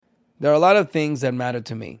There are a lot of things that matter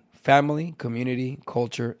to me: family, community,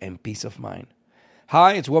 culture, and peace of mind.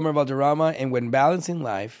 Hi, it's Wilmer Valderrama, and when balancing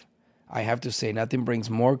life, I have to say nothing brings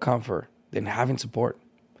more comfort than having support.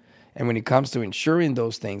 And when it comes to ensuring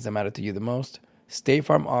those things that matter to you the most, State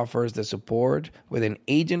Farm offers the support with an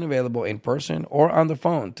agent available in person or on the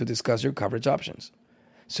phone to discuss your coverage options.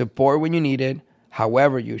 Support when you need it,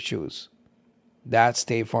 however you choose. That's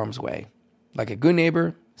State Farm's way. Like a good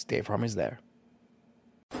neighbor, State Farm is there.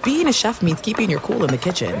 Being a chef means keeping your cool in the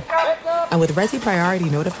kitchen. And with Resi Priority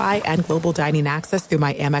Notify and Global Dining Access through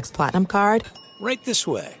my Amex Platinum card, right this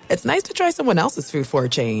way. It's nice to try someone else's food for a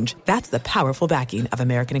change. That's the powerful backing of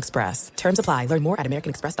American Express. Terms apply. Learn more at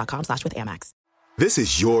americanexpress.com/withAmex. This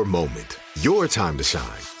is your moment, your time to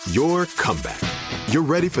shine, your comeback. You're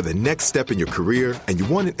ready for the next step in your career, and you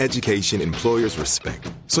want an education employers respect.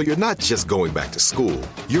 So you're not just going back to school,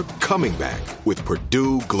 you're coming back with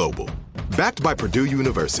Purdue Global. Backed by Purdue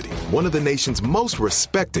University, one of the nation's most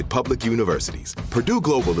respected public universities, Purdue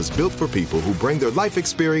Global is built for people who bring their life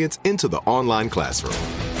experience into the online classroom.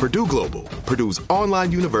 Purdue Global, Purdue's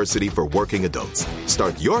online university for working adults.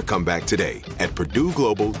 Start your comeback today at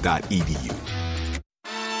purdueglobal.edu.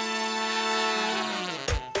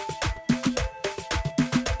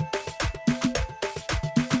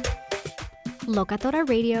 Locatora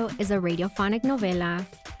Radio is a radiophonic novela,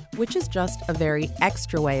 which is just a very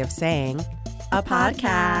extra way of saying a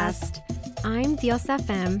podcast. I'm Diosa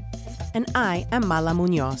Fem. And I am Mala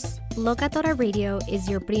Muñoz. Locatora Radio is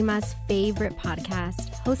your prima's favorite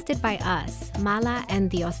podcast, hosted by us, Mala and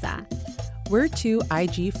Diosa. We're two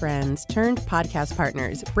IG friends turned podcast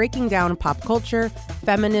partners, breaking down pop culture,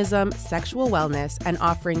 feminism, sexual wellness, and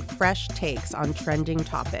offering fresh takes on trending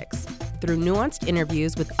topics through nuanced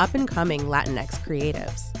interviews with up-and-coming Latinx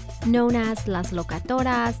creatives. Known as Las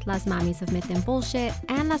Locatoras, Las Mamis of Myth and Bullshit,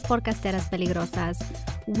 and Las Podcasteras Peligrosas,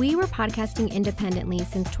 we were podcasting independently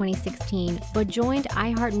since 2016, but joined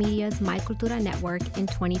iHeartMedia's My Cultura network in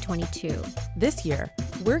 2022. This year,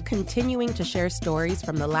 we're continuing to share stories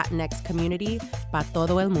from the Latinx community pa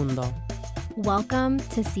todo el mundo. Welcome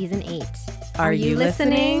to Season 8. Are you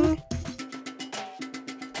listening?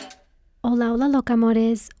 Hola, hola,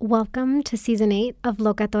 locamores. Welcome to Season 8 of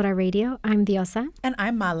Locatora Radio. I'm Diosa. And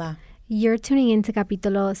I'm Mala. You're tuning in to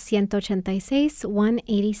Capítulo 186,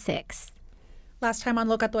 186. Last time on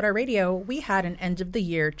Locatora Radio, we had an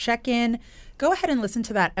end-of-the-year check-in. Go ahead and listen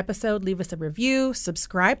to that episode, leave us a review,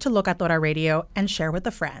 subscribe to Locatora Radio, and share with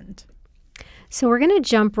a friend. So we're going to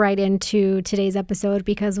jump right into today's episode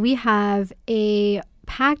because we have a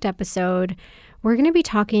packed episode. We're going to be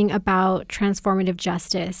talking about transformative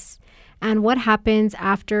justice and what happens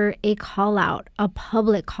after a call-out, a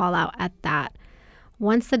public call-out at that.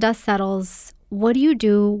 Once the dust settles, what do you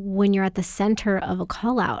do when you're at the center of a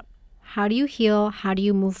call-out? How do you heal? How do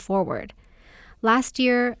you move forward? Last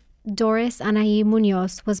year, Doris Anahí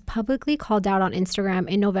Muñoz was publicly called out on Instagram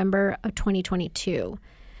in November of 2022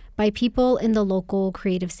 by people in the local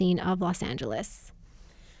creative scene of Los Angeles.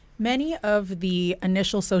 Many of the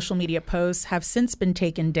initial social media posts have since been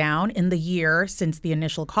taken down in the year since the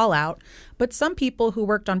initial call out, but some people who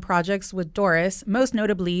worked on projects with Doris, most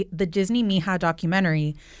notably the Disney Mija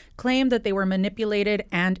documentary, claim that they were manipulated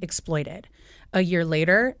and exploited. A year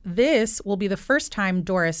later, this will be the first time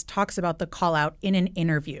Doris talks about the call out in an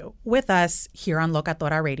interview with us here on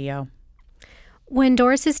Locatora Radio. When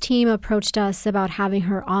Doris's team approached us about having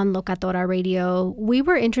her on Locatora Radio, we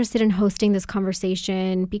were interested in hosting this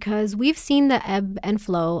conversation because we've seen the ebb and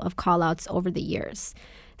flow of callouts over the years.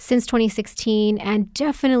 Since 2016, and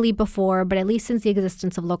definitely before, but at least since the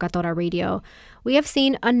existence of Locatora Radio, we have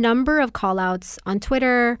seen a number of callouts on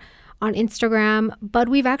Twitter, on Instagram, but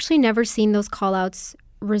we've actually never seen those callouts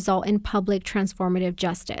result in public transformative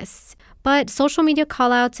justice. But social media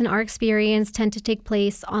callouts, in our experience, tend to take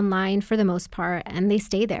place online for the most part, and they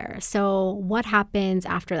stay there. So what happens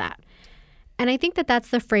after that? And I think that that's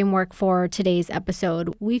the framework for today's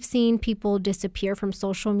episode. We've seen people disappear from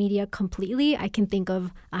social media completely. I can think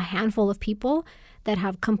of a handful of people that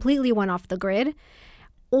have completely went off the grid,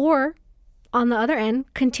 or on the other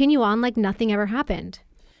end, continue on like nothing ever happened.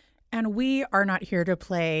 And we are not here to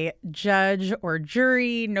play judge or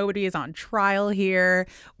jury. Nobody is on trial here.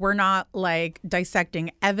 We're not like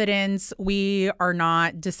dissecting evidence. We are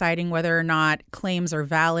not deciding whether or not claims are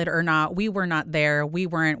valid or not. We were not there. We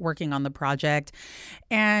weren't working on the project.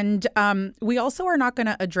 And we also are not going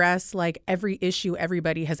to address like every issue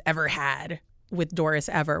everybody has ever had with Doris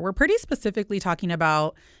ever. We're pretty specifically talking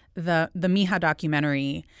about the Mija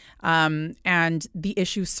documentary and the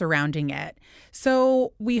issues surrounding it.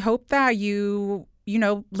 So we hope that you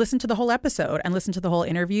listen to the whole episode and listen to the whole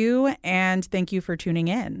interview. And thank you for tuning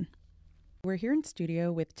in. We're here in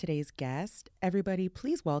studio with today's guest. Everybody,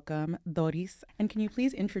 please welcome Doris. And can you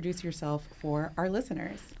please introduce yourself for our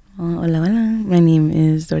listeners? Hola, hola. My name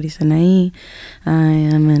is Doris Anahí. I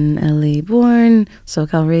am an LA born,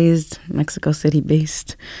 SoCal raised, Mexico City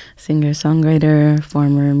based singer songwriter,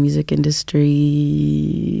 former music industry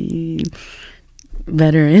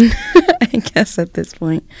veteran, I guess at this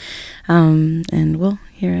point. And well,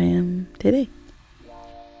 here I am today.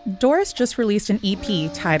 Doris just released an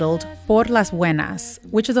EP titled Por las Buenas,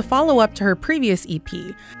 which is a follow-up to her previous EP.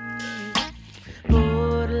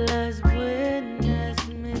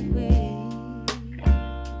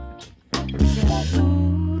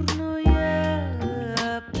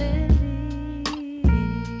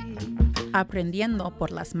 Aprendiendo por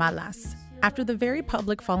las malas. After the very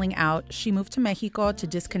public falling out, she moved to Mexico to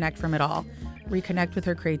disconnect from it all, reconnect with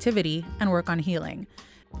her creativity, and work on healing.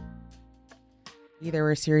 There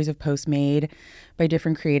were a series of posts made by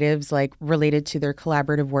different creatives, like related to their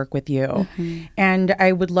collaborative work with you. Mm-hmm. And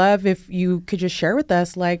I would love if you could just share with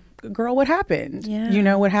us, like, girl, what happened? Yeah. You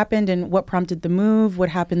know, what happened and what prompted the move? What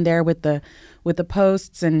happened there with the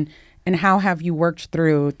posts and how have you worked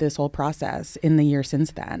through this whole process in the year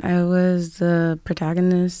since then? I was the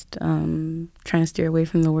protagonist, trying to steer away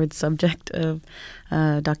from the word subject of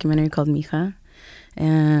a documentary called Mija.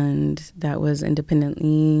 And that was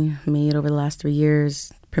independently made over the last 3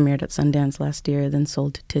 years, premiered at Sundance last year, then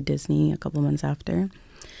sold to Disney a couple months after.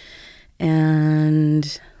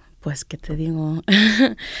 And pues, ¿qué te digo?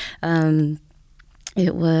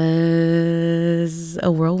 It was a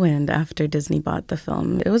whirlwind after Disney bought the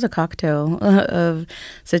film. It was a cocktail of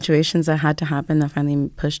situations that had to happen that finally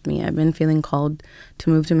pushed me. I've been feeling called to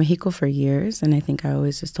move to Mexico for years, and I think I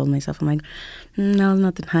always just told myself, I'm like, now's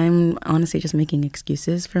not the time. Honestly, just making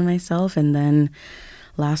excuses for myself. And then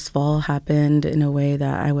last fall happened in a way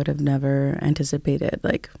that I would have never anticipated.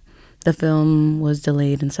 Like, the film was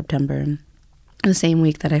delayed in September, the same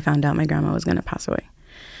week that I found out my grandma was going to pass away.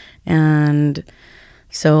 And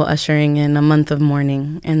so ushering in a month of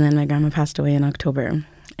mourning, and then my grandma passed away in October.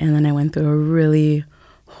 And then I went through a really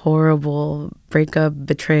horrible breakup,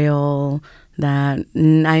 betrayal, that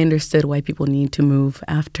I understood why people need to move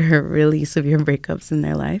after really severe breakups in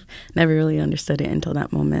their life. Never really understood it until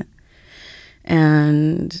that moment.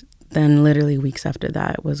 And then literally weeks after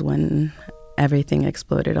that was when everything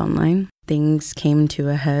exploded online. Things came to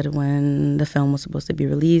a head when the film was supposed to be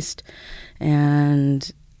released,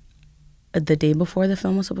 and the day before the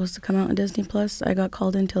film was supposed to come out on Disney Plus, I got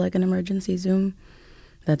called into like an emergency Zoom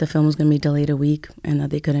that the film was going to be delayed a week and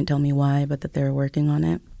that they couldn't tell me why, but that they were working on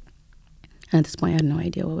it. And at this point, I had no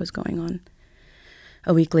idea what was going on.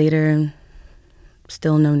 A week later,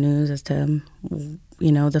 still no news as to,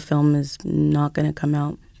 the film is not going to come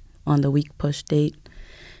out on the week push date,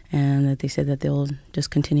 and that they said that they'll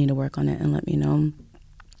just continue to work on it and let me know.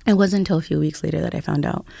 It wasn't until a few weeks later that I found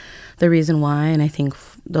out the reason why, and I think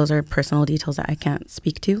those are personal details that I can't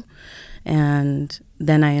speak to. And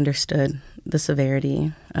then I understood the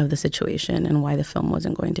severity of the situation and why the film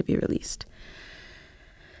wasn't going to be released.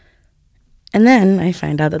 And then I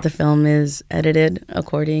find out that the film is edited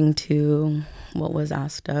according to what was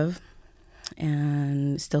asked of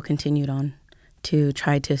and still continued on to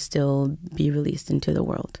try to still be released into the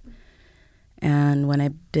world. And when I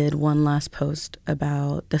did one last post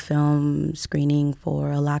about the film screening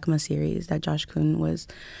for a LACMA series that Josh Kuhn was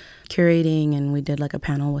curating, and we did like a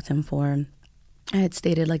panel with him for, I had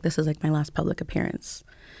stated like, this is like my last public appearance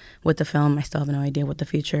with the film. I still have no idea what the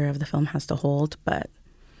future of the film has to hold, but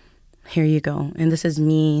here you go. And this is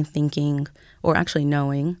me thinking, or actually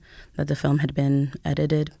knowing, that the film had been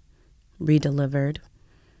edited, redelivered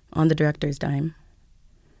on the director's dime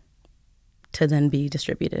to then be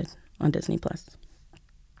distributed on Disney Plus.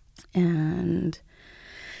 And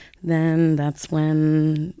then that's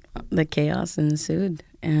when the chaos ensued,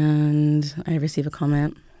 and I received a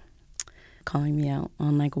comment calling me out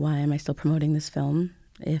on like, why am I still promoting this film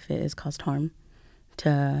if it has caused harm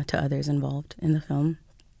to others involved in the film.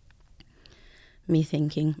 Me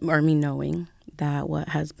thinking, or me knowing, that what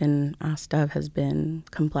has been asked of has been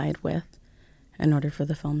complied with in order for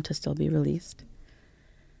the film to still be released.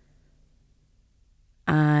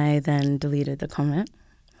 I then deleted the comment.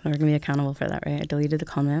 We're going to be accountable for that, right? I deleted the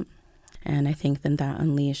comment, and I think then that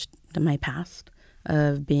unleashed my past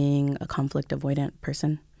of being a conflict avoidant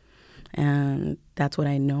person. And that's what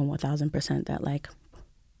I know 1,000% that, like,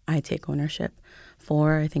 I take ownership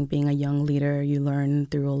for. I think being a young leader, you learn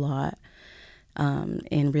through a lot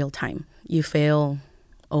in real time. You fail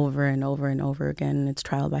over and over and over again. It's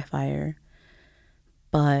trial by fire.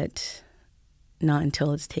 But not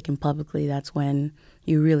until it's taken publicly, that's when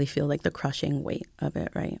you really feel like the crushing weight of it,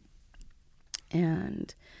 right?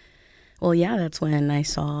 And, well, yeah, that's when I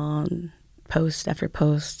saw post after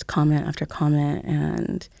post, comment after comment,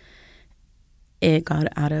 and it got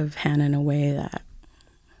out of hand in a way that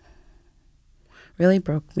really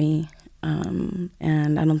broke me.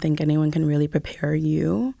 And I don't think anyone can really prepare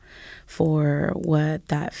you for what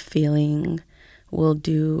that feeling will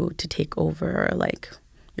do to take over, like,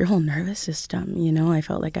 your whole nervous system, you know? I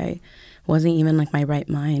felt like I wasn't even, like, my right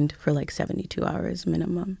mind for, like, 72 hours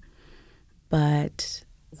minimum. But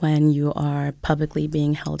when you are publicly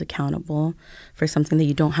being held accountable for something that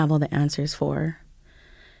you don't have all the answers for,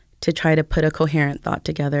 to try to put a coherent thought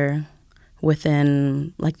together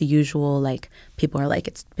within, like, the usual, like, people are like,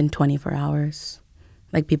 it's been 24 hours.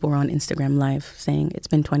 Like, people were on Instagram Live saying, it's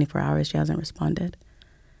been 24 hours, she hasn't responded.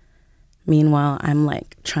 Meanwhile, I'm,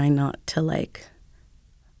 like, trying not to, like,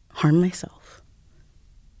 harm myself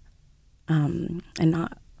and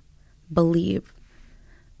not believe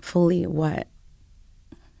fully what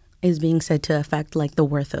is being said to affect, like, the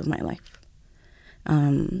worth of my life.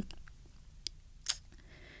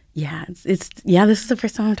 This is the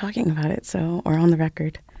first time I'm talking about it, so, or on the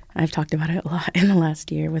record. I've talked about it a lot in the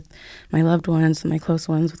last year with my loved ones, my close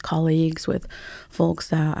ones, with colleagues, with folks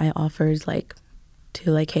that I offered, like,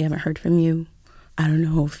 to, like, hey, I haven't heard from you. I don't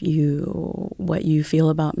know what you feel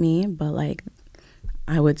about me, but, like,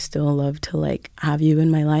 I would still love to, like, have you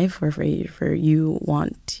in my life, or for you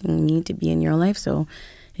wanting me to be in your life. So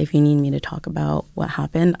if you need me to talk about what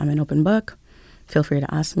happened, I'm an open book. Feel free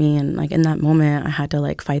to ask me. And, like, in that moment, I had to,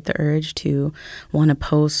 like, fight the urge to want to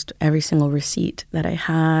post every single receipt that I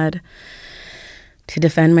had to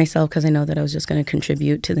defend myself, because I know that I was just going to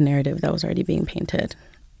contribute to the narrative that was already being painted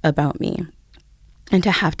about me. And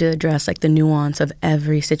to have to address, like, the nuance of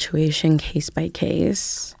every situation, case by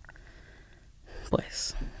case.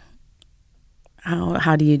 Boys,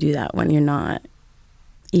 how do you do that when you're not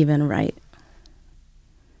even right?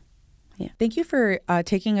 Yeah. Thank you for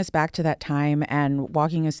taking us back to that time and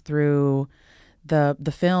walking us through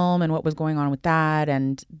the film and what was going on with that,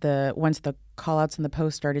 and once the call-outs and the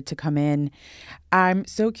posts started to come in. I'm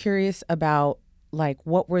so curious about, like,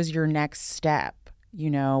 what was your next step, you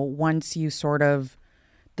know, once you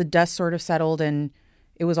the dust sort of settled and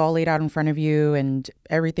it was all laid out in front of you and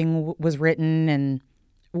everything was written, and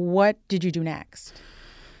what did you do next?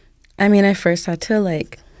 I mean, I first had to,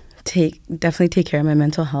 like, definitely take care of my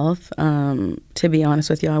mental health. To be honest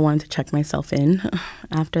with you, I wanted to check myself in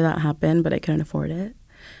after that happened, but I couldn't afford it.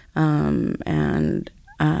 And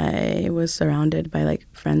I was surrounded by, like,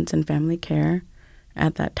 friends and family care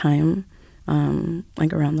at that time,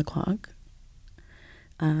 like, around the clock.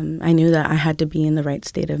 I knew that I had to be in the right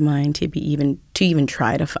state of mind to even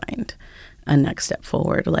try to find a next step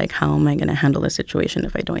forward. Like, how am I going to handle this situation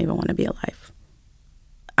if I don't even want to be alive?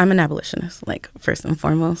 I'm an abolitionist, like, first and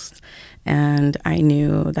foremost, and I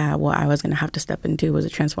knew that what I was going to have to step into was a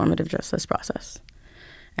transformative justice process.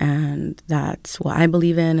 And that's what I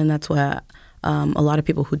believe in, and that's what a lot of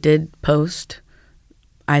people who did post,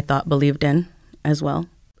 I thought, believed in as well.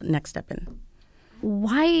 Next step in.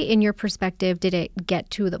 Why, in your perspective, did it get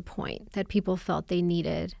to the point that people felt they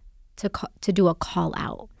needed to do a call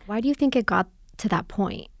out? Why do you think it got to that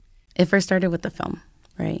point? It first started with the film,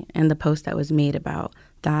 right? And the post that was made about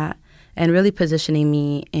that, and really positioning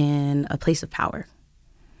me in a place of power.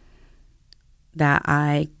 That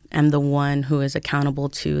I am the one who is accountable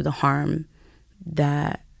to the harm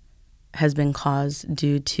that has been caused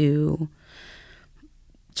due to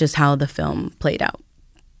just how the film played out.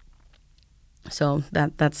 So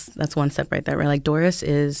that's one step right there, right? Like, Doris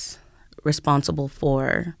is responsible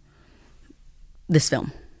for this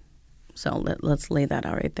film. So let's lay that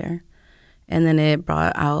out right there. And then it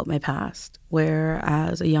brought out my past, where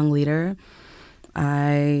as a young leader,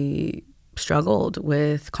 I struggled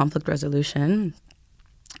with conflict resolution.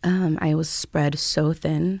 I was spread so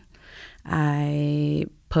thin. I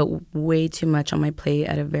put way too much on my plate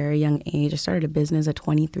at a very young age. I started a business at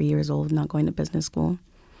 23 years old, not going to business school.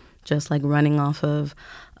 Just, like, running off of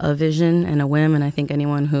a vision and a whim. And I think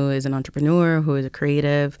anyone who is an entrepreneur, who is a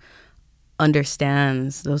creative,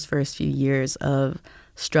 understands those first few years of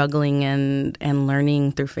struggling and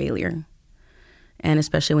learning through failure. And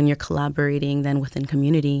especially when you're collaborating then within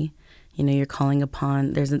community, you know, you're calling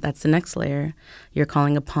upon, that's the next layer. You're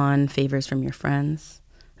calling upon favors from your friends,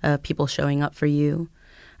 people showing up for you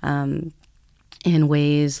in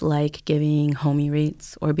ways like giving homie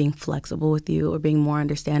rates, or being flexible with you, or being more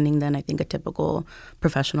understanding than I think a typical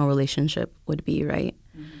professional relationship would be, right?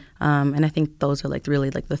 Mm-hmm. And I think those are, like, really,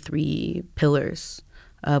 like, the three pillars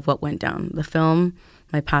of what went down. The film,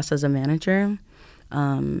 my past as a manager,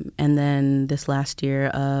 and then this last year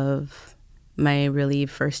of my really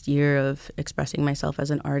first year of expressing myself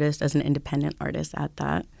as an artist, as an independent artist at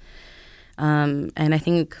that. And I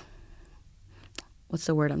think, what's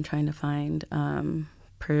the word I'm trying to find?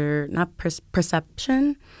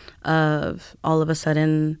 Perception of all of a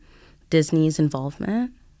sudden Disney's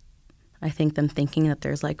involvement. I think them thinking that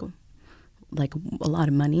there's like a lot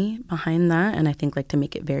of money behind that. And I think like to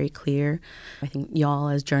make it very clear, I think y'all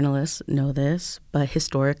as journalists know this, but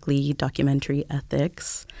historically documentary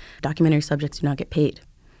ethics, documentary subjects do not get paid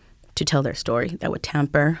to tell their story. That would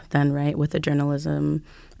tamper then, right, with the journalism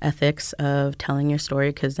ethics of telling your story,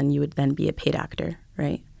 because then you would then be a paid actor,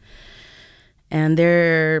 right? And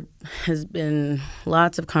there has been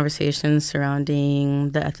lots of conversations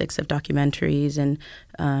surrounding the ethics of documentaries and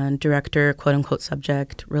director, quote-unquote,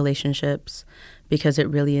 subject relationships, because it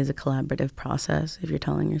really is a collaborative process if you're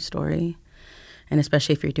telling your story, and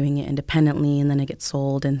especially if you're doing it independently and then it gets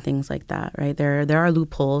sold and things like that, right? There are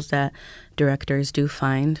loopholes that directors do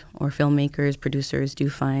find, or filmmakers, producers do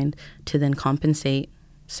find, to then compensate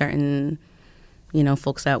certain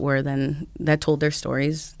folks that told their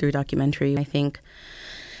stories through documentary. I think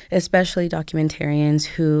especially documentarians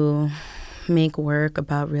who make work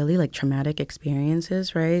about really like traumatic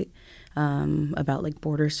experiences, right? About like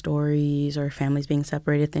border stories or families being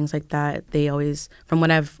separated, things like that. They always, from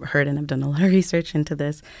what I've heard, and I've done a lot of research into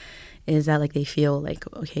this, is that like they feel like,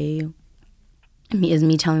 okay, is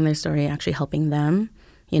me telling their story actually helping them?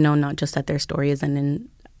 Not just that their story is in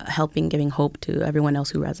helping, giving hope to everyone else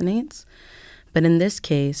who resonates. But in this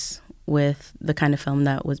case, with the kind of film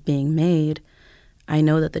that was being made, I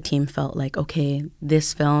know that the team felt like, okay,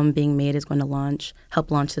 this film being made is going to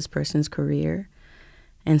help launch this person's career.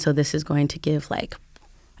 And so this is going to give, like,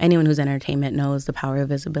 anyone who's in entertainment knows the power of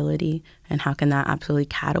visibility and how can that absolutely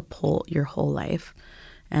catapult your whole life.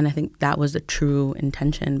 And I think that was the true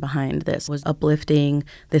intention behind this, was uplifting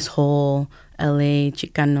this whole LA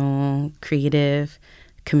Chicano creative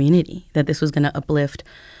community, that this was going to uplift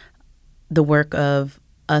the work of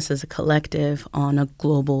us as a collective on a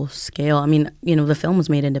global scale. I mean, the film was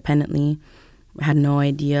made independently. I had no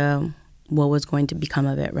idea what was going to become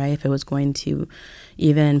of it, right? If it was going to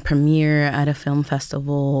even premiere at a film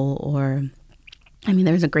festival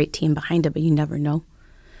there was a great team behind it, but you never know.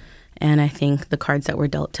 And I think the cards that were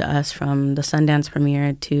dealt to us from the Sundance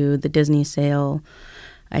premiere to the Disney sale,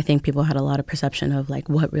 I think people had a lot of perception of like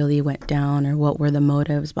what really went down or what were the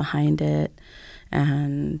motives behind it.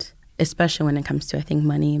 And especially when it comes to, I think,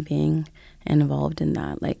 money being involved in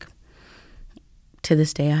that. Like, to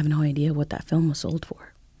this day, I have no idea what that film was sold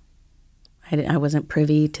for. I wasn't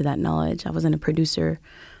privy to that knowledge. I wasn't a producer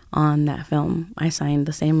on that film. I signed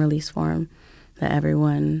the same release form that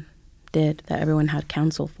everyone did, that everyone had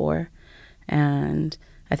counsel for. And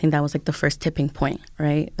I think that was like the first tipping point,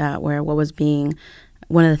 right?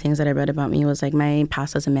 One of the things that I read about me was like my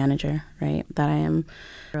past as a manager, right? That I am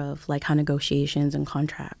of like how negotiations and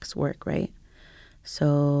contracts work, right?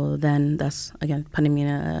 So then that's, again, putting me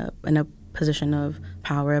in a position of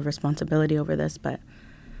power, of responsibility over this. But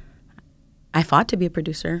I fought to be a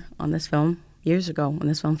producer on this film years ago. When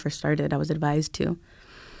this film first started, I was advised to.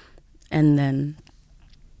 And then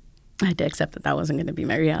I had to accept that wasn't going to be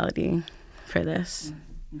my reality for this.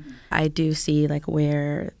 Mm-hmm. I do see like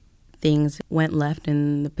where things went left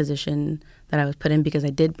in the position that I was put in, because I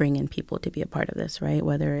did bring in people to be a part of this, right?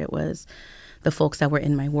 Whether it was the folks that were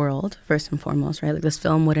in my world, first and foremost, right? Like this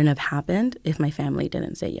film wouldn't have happened if my family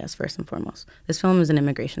didn't say yes, first and foremost. This film is an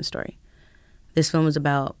immigration story. This film is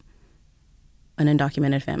about an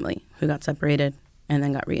undocumented family who got separated and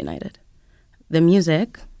then got reunited. The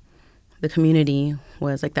music, the community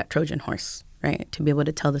was like that Trojan horse, right? To be able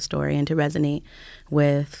to tell the story and to resonate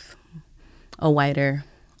with a wider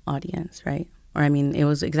audience, right? Or it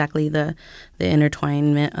was exactly the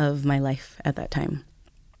intertwinement of my life at that time.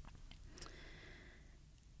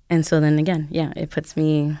 And so then again, it puts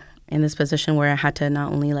me in this position where I had to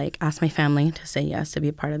not only like ask my family to say yes to be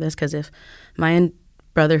a part of this, because if my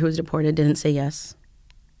brother who was deported didn't say yes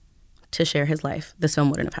to share his life, this film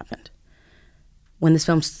wouldn't have happened. When this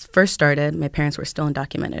film first started, my parents were still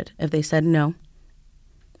undocumented. If they said no,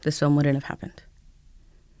 this film wouldn't have happened.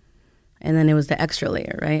 And then it was the extra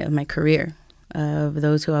layer, right, of my career, of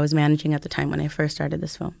those who I was managing at the time when I first started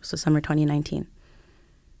this film. So summer 2019.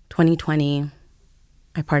 2020,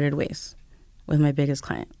 I parted ways with my biggest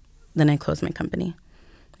client. Then I closed my company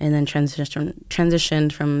and then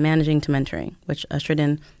transitioned from managing to mentoring, which ushered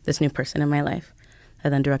in this new person in my life that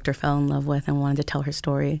then director fell in love with and wanted to tell her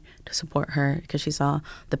story, to support her because she saw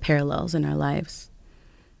the parallels in our lives.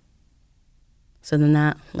 So then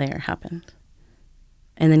that layer happened.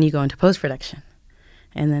 And then you go into post-production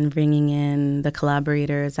and then bringing in the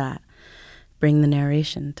collaborators that bring the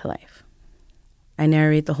narration to life. I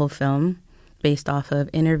narrate the whole film based off of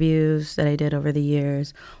interviews that I did over the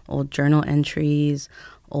years, old journal entries,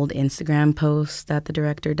 old Instagram posts that the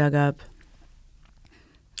director dug up.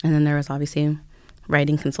 And then there was obviously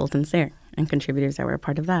writing consultants there and contributors that were a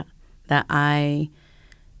part of that I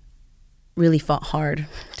really fought hard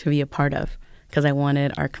to be a part of, because I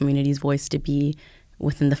wanted our community's voice to be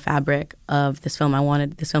within the fabric of this film. I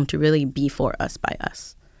wanted this film to really be for us, by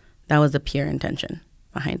us. That was the pure intention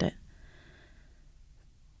behind it.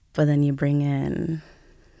 But then you bring in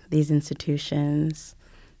these institutions,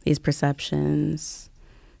 these perceptions,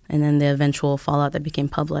 and then the eventual fallout that became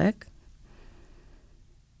public.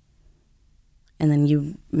 And then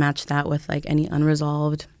you match that with like any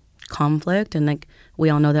unresolved conflict. And like we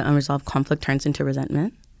all know that unresolved conflict turns into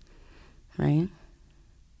resentment, right?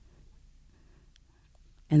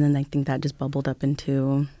 And then I think that just bubbled up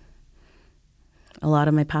into a lot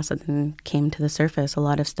of my past that then came to the surface, a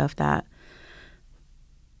lot of stuff that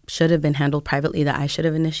should have been handled privately that I should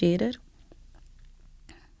have initiated,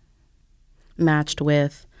 matched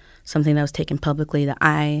with something that was taken publicly that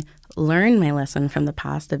I learned my lesson from the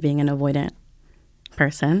past of being an avoidant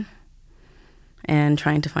person and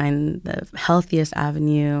trying to find the healthiest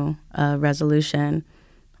avenue of resolution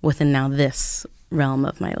within now this realm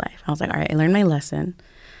of my life. I was like, all right, I learned my lesson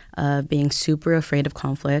of being super afraid of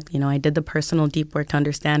conflict. You know, I did the personal deep work to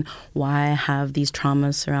understand why I have these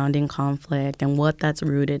traumas surrounding conflict and what that's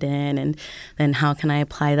rooted in, and then how can I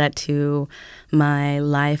apply that to my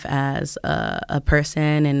life as a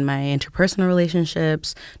person and my interpersonal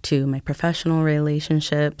relationships, to my professional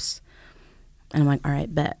relationships. And I'm like, all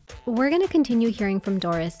right, bet. We're going to continue hearing from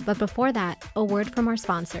Doris, but before that, a word from our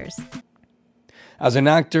sponsors. As an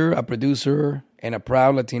actor, a producer, and a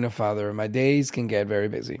proud Latino father, my days can get very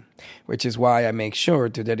busy, which is why I make sure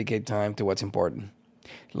to dedicate time to what's important,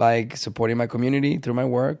 like supporting my community through my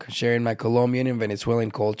work, sharing my Colombian and Venezuelan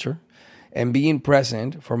culture, and being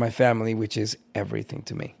present for my family, which is everything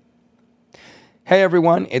to me. Hey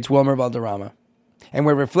everyone, it's Wilmer Valderrama, and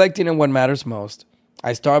we're reflecting on what matters most.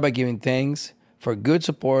 I start by giving thanks for good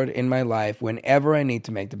support in my life whenever I need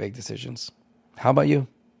to make the big decisions. How about you?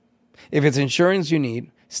 If it's insurance you need,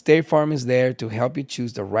 State Farm is there to help you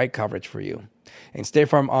choose the right coverage for you. And State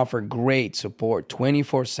Farm offers great support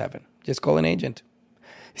 24/7. Just call an agent.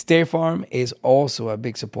 State Farm is also a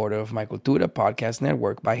big supporter of my Cultura podcast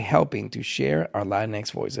network by helping to share our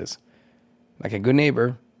Latinx voices. Like a good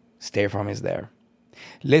neighbor, State Farm is there.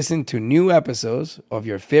 Listen to new episodes of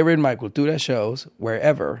your favorite My Cultura shows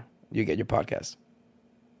wherever you get your podcasts.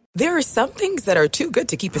 There are some things that are too good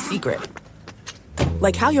to keep a secret.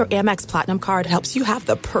 Like how your Amex Platinum card helps you have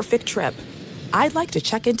the perfect trip. I'd like to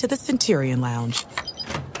check into the Centurion Lounge.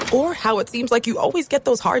 Or how it seems like you always get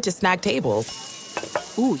those hard-to-snag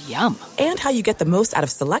tables. Ooh, yum. And how you get the most out of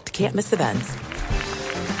select can't-miss events.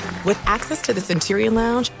 With access to the Centurion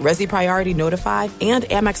Lounge, Resi Priority Notify, and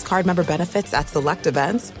Amex card member benefits at select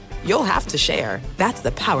events, you'll have to share. That's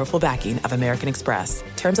the powerful backing of American Express.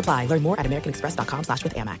 Terms apply. Learn more at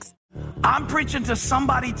americanexpress.com/withAmex. I'm preaching to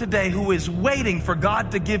somebody today who is waiting for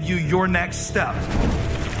God to give you your next step.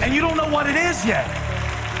 And you don't know what it is yet.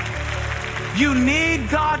 You need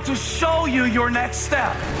God to show you your next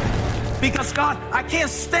step. Because God, I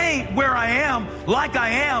can't stay where I am, like I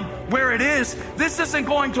am, where it is. This isn't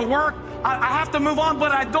going to work. I have to move on,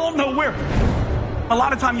 but I don't know where. A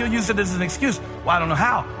lot of time you'll use it as an excuse. Well, I don't know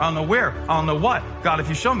how. I don't know where. I don't know what. God, if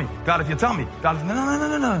you show me. God, if you tell me. God, if...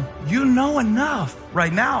 No. You know enough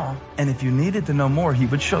right now. And if you needed to know more, he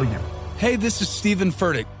would show you. Hey, this is Stephen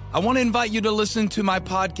Furtick. I want to invite you to listen to my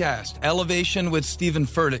podcast, Elevation with Stephen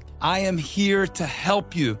Furtick. I am here to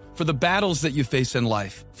help you for the battles that you face in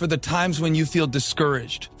life, for the times when you feel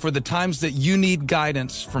discouraged, for the times that you need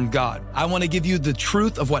guidance from God. I want to give you the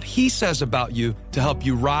truth of what he says about you to help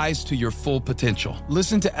you rise to your full potential.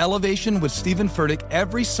 Listen to Elevation with Stephen Furtick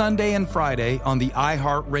every Sunday and Friday on the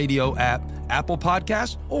iHeartRadio app, Apple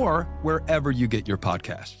Podcasts, or wherever you get your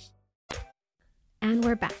podcasts. And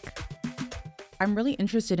we're back. I'm really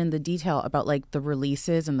interested in the detail about like the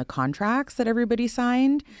releases and the contracts that everybody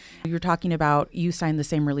signed. You're talking about you signed the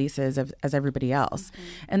same releases as everybody else.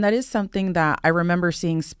 Mm-hmm. And that is something that I remember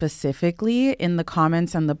seeing specifically in the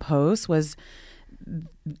comments and the posts was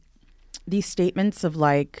these statements of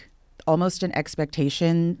like almost an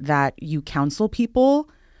expectation that you counsel people.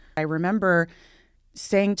 I remember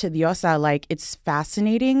saying to Diosa, like, it's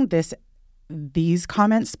fascinating these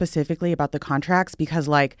comments specifically about the contracts because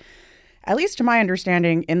like, at least to my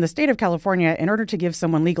understanding, in the state of California, in order to give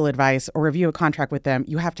someone legal advice or review a contract with them,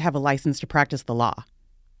 you have to have a license to practice the law.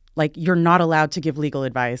 Like, you're not allowed to give legal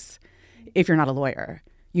advice if you're not a lawyer.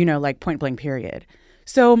 like point blank period.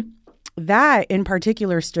 So that in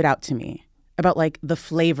particular stood out to me about like the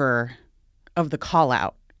flavor of the call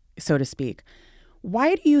out, so to speak.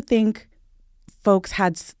 Why do you think folks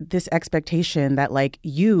had this expectation that like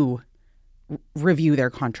you review their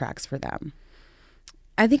contracts for them?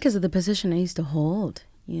 I think because of the position I used to hold,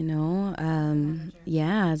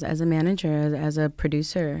 as a manager, as a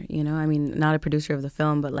producer, I mean, not a producer of the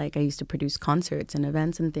film, but like I used to produce concerts and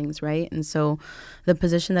events and things, right? And so the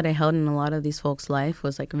position that I held in a lot of these folks' life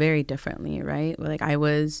was like very differently, right? Like I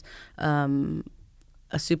was a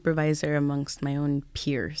supervisor amongst my own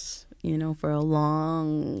peers, for a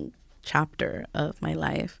long chapter of my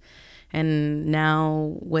life. And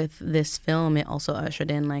now with this film, it also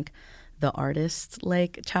ushered in like the artist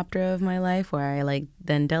like chapter of my life where I like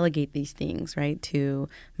then delegate these things, right, to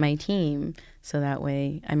my team. So that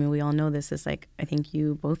way, I mean, we all know this is like, I think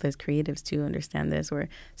you both as creatives too understand this, where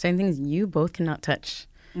certain things you both cannot touch,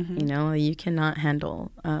 you cannot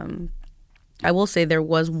handle. I will say there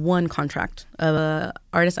was one contract of an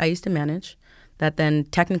artist I used to manage that then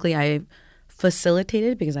technically I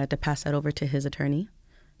facilitated because I had to pass that over to his attorney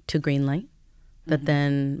to greenlight, that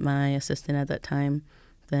then my assistant at that time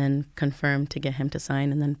then confirmed to get him to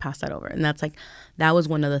sign and then pass that over. And that's like, that was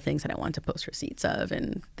one of the things that I wanted to post receipts of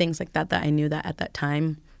and things like that I knew that at that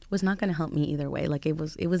time was not going to help me either way. Like it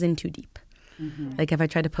was in too deep. Like if I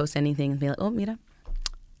tried to post anything and be like, oh, mira,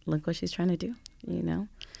 look what she's trying to do,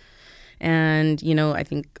 And, I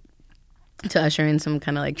think to usher in some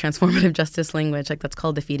kind of like transformative justice language, like that's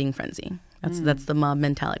called the feeding frenzy. That's the mob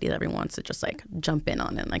mentality that everyone wants to just like jump in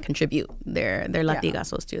on and like contribute their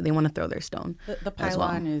latigazos to. They want to throw their stone. The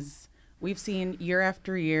pile-on is, we've seen year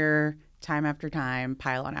after year, time after time,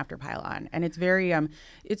 pile-on after pile-on. And it's very,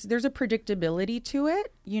 there's a predictability to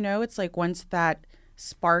it. It's like once that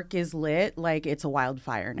spark is lit, like it's a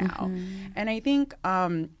wildfire now. And I think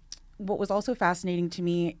what was also fascinating to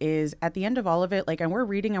me is at the end of all of it, like, and we're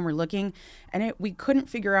reading and we're looking, and we couldn't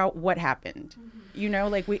figure out what happened,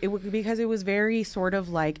 because it was very sort of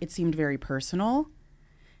like, it seemed very personal,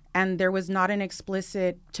 and there was not an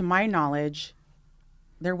explicit, to my knowledge,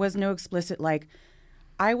 there was no explicit like,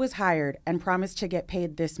 I was hired and promised to get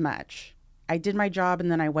paid this much. I did my job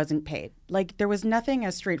and then I wasn't paid. Like there was nothing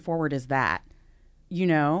as straightforward as that.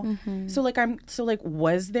 So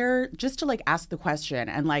was there, just to like ask the question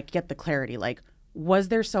and like get the clarity, like, was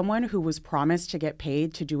there someone who was promised to get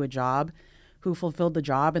paid to do a job who fulfilled the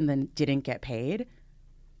job and then didn't get paid?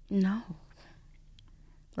 No.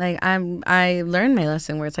 Like I learned my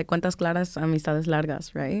lesson where it's like cuentas claras, amistades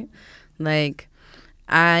largas, right? Like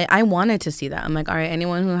I wanted to see that. I'm like, all right,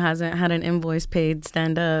 anyone who hasn't had an invoice paid,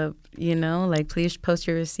 stand up, like please post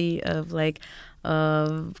your receipt of like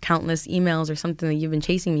of countless emails or something that you've been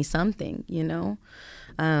chasing me something,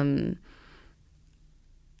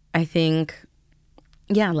 I think,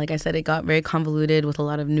 like I said, it got very convoluted with a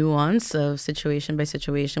lot of nuance of situation by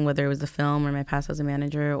situation, whether it was the film or my past as a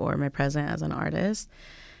manager or my present as an artist.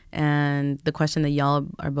 And the question that y'all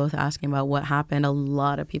are both asking about what happened, a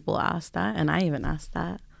lot of people asked that, and I even asked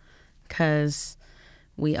that because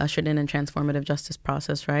we ushered in a transformative justice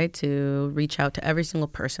process, right, to reach out to every single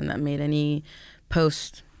person that made any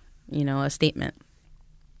post, a statement.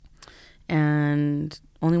 And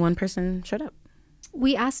only one person showed up.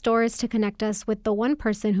 We asked Doris to connect us with the one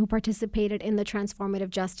person who participated in the transformative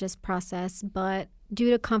justice process, but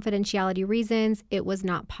due to confidentiality reasons, it was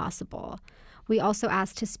not possible. We also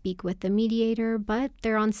asked to speak with the mediator, but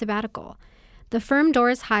they're on sabbatical. The firm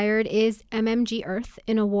Doris hired is MMG Earth,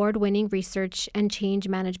 an award-winning research and change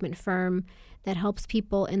management firm that helps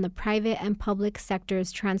people in the private and public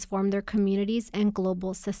sectors transform their communities and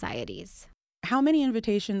global societies. How many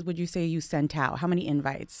invitations would you say you sent out? How many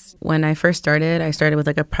invites? When I first started, I started with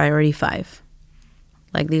like a priority 5.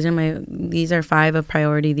 Like these are 5 of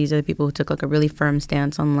priority. These are the people who took like a really firm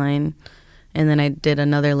stance online. And then I did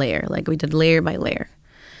another layer. Like we did layer by layer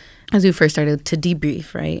as we first started to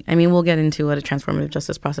debrief, right? I mean, we'll get into what a transformative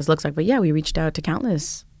justice process looks like. But yeah, we reached out to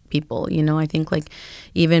countless people, I think like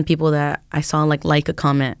even people that I saw like a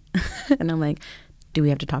comment and I'm like, do we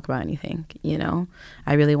have to talk about anything?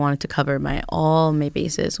 I really wanted to cover all my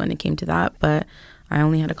bases when it came to that. But I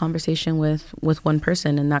only had a conversation with one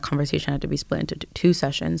person, and that conversation had to be split into 2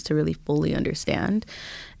 sessions to really fully understand.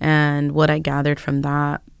 And what I gathered from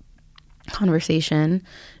that conversation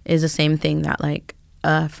is the same thing that like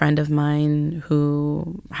a friend of mine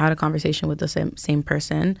who had a conversation with the same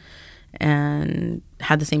person and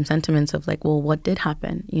had the same sentiments of like, well, what did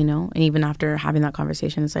happen, And even after having that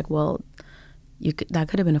conversation, it's like, well, that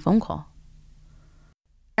could have been a phone call.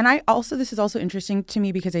 And this is also interesting to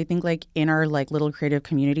me because I think like in our like little creative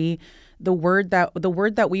community, the word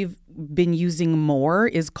that we've been using more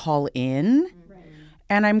is call in. Right.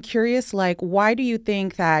 And I'm curious, like, why do you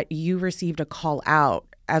think that you received a call out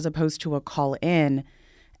as opposed to a call in?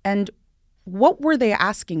 And what were they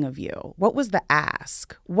asking of you? What was the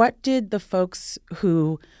ask? What did the folks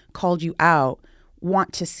who called you out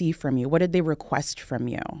want to see from you? What did they request from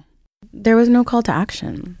you? There was no call to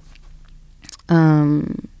action.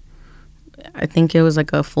 I think it was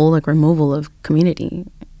like a full like removal of community.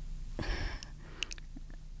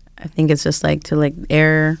 I think it's just like to like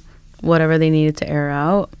air whatever they needed to air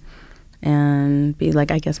out and be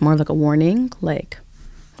like, I guess more of like a warning, like,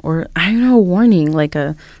 or I don't know, a warning, like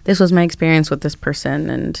this was my experience with this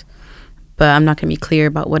person, but I'm not gonna be clear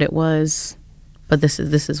about what it was, but this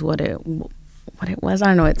is what it was.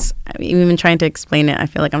 I don't know. Even trying to explain it, I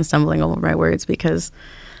feel like I'm stumbling over my words because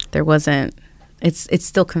there wasn't. It's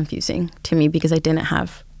still confusing to me because I didn't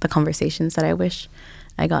have the conversations that I wish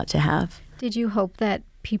I got to have. Did you hope that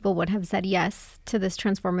people would have said yes to this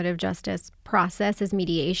transformative justice process as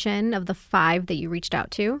mediation of the 5 that you reached out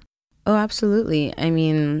to? Oh, absolutely. I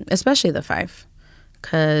mean, especially the 5,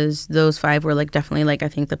 because those 5 were like definitely like I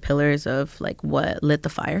think the pillars of like what lit the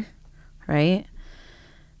fire, right?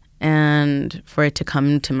 And for it to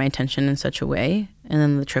come to my attention in such a way, and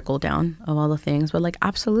then the trickle down of all the things. But like,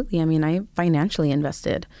 absolutely. I mean, I financially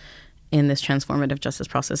invested in this transformative justice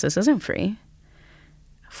process. This isn't free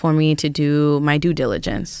for me to do my due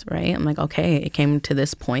diligence, right? I'm like, okay, it came to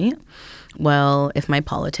this point. Well, if my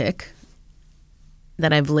politic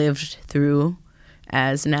that I've lived through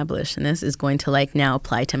as an abolitionist is going to like now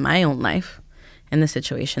apply to my own life in the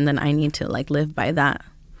situation, then I need to like live by that.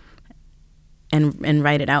 And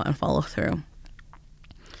write it out and follow through.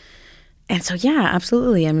 And so, yeah,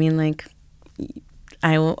 absolutely. I mean, like,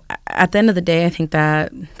 at the end of the day, I think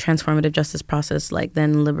that transformative justice process, like,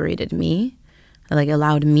 then liberated me, like,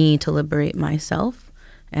 allowed me to liberate myself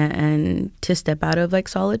and to step out of, like,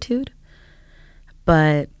 solitude.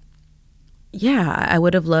 But, yeah, I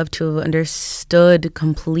would have loved to have understood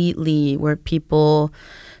completely where people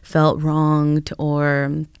felt wronged,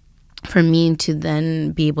 or for me to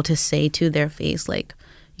then be able to say to their face, like,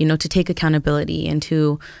 you know, to take accountability and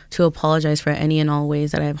to apologize for any and all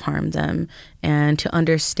ways that I've harmed them, and to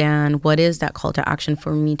understand what is that call to action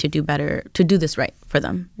for me to do better, to do this right for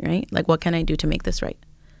them, right? Like, what can I do to make this right?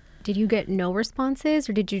 Did you get no responses,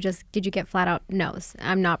 or did you get flat out no's?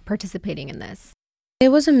 I'm not participating in this. It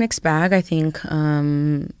was a mixed bag. I think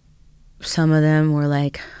some of them were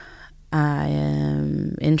like, I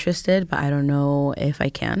am interested, but I don't know if I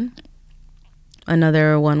can.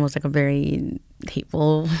 Another one was like a very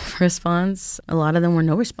hateful response. A lot of them were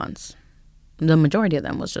no response. The majority of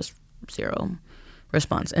them was just 0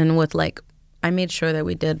 response. And with like, I made sure that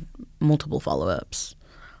we did multiple follow-ups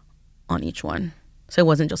on each one. So it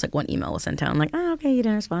wasn't just like one email was sent out. I'm like, oh, okay, you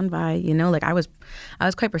didn't respond, bye. You know, like I was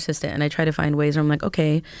quite persistent, and I try to find ways where I'm like,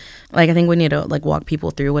 okay, like I think we need to like walk people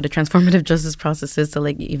through what a transformative justice process is, to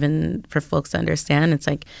like even for folks to understand. It's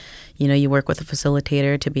like, you know, you work with a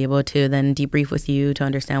facilitator to be able to then debrief with you to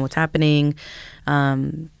understand what's happening.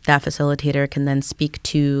 That facilitator can then speak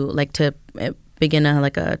to like to begin a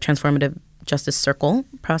transformative justice circle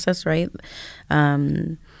process, right?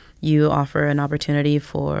 You offer an opportunity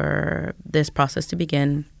for this process to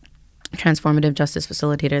begin. Transformative justice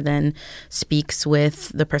facilitator then speaks with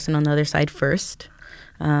the person on the other side first,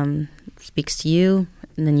 speaks to you,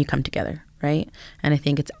 and then you come together, right? And I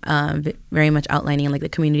think it's very much outlining like the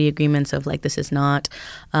community agreements of like, this is not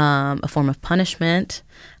a form of punishment.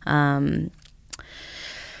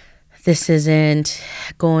 This isn't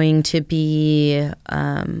going to be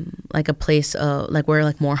like a place like where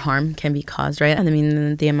like more harm can be caused, right? And I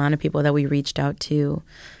mean, the amount of people that we reached out to,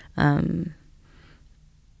 I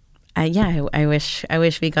wish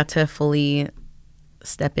we got to fully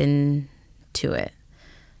step into it.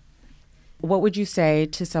 What would you say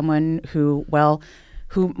to someone who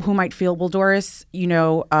might feel, well, Doris, you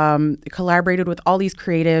know, collaborated with all these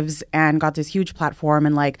creatives and got this huge platform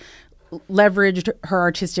and like leveraged her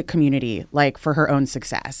artistic community like for her own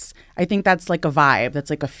success? I think that's like a vibe, that's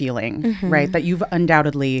like a feeling, right? That you've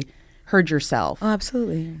undoubtedly heard yourself. Oh,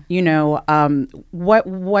 absolutely. You know,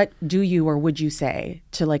 what do you or would you say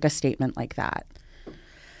to like a statement like that?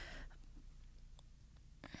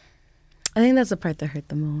 I think that's the part that hurt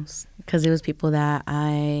the most, because it was people that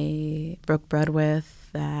I broke bread with,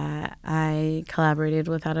 that I collaborated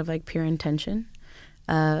with out of like pure intention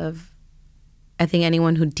of, I think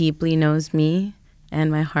anyone who deeply knows me and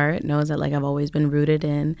my heart knows that like I've always been rooted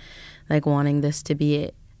in like wanting this to be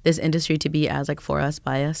this industry to be as like for us,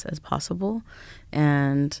 by us as possible,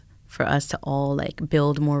 and for us to all like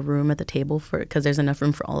build more room at the table for, because there's enough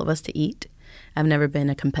room for all of us to eat. I've never been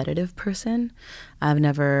a competitive person. I've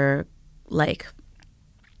never like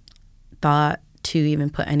thought to even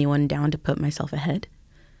put anyone down to put myself ahead.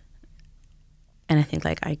 And I think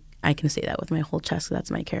like I can say that with my whole chest.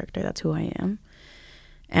 That's my character. That's who I am.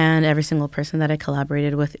 And every single person that I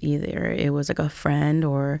collaborated with, either it was like a friend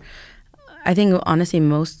or I think honestly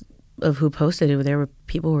most of who posted it, there were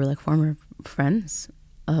people who were like former friends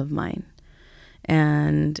of mine.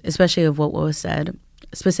 And especially of what was said,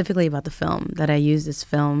 specifically about the film, that I used this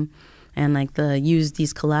film and like use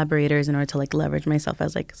these collaborators in order to like leverage myself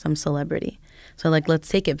as like some celebrity. So like, let's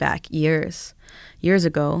take it back years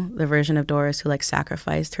ago, the version of Doris who like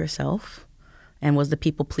sacrificed herself and was the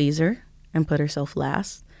people pleaser and put herself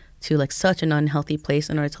last, to like such an unhealthy place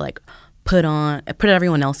in order to like put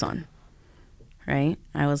everyone else on, right?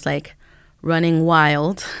 I was like running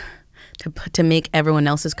wild to make everyone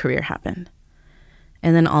else's career happen.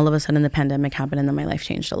 And then all of a sudden the pandemic happened and then my life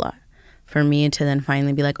changed a lot. For me to then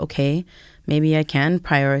finally be like, okay, maybe I can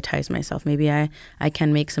prioritize myself. Maybe I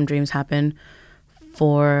can make some dreams happen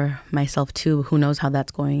for myself too. Who knows how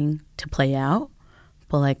that's going to play out?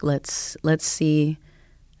 But like, let's see,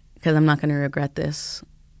 because I'm not going to regret this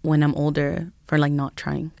when I'm older for like not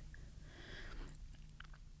trying.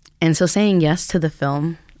 And so saying yes to the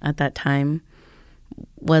film at that time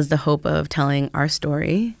was the hope of telling our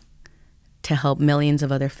story to help millions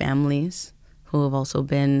of other families who have also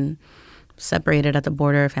been separated at the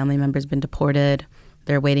border. Family members been deported.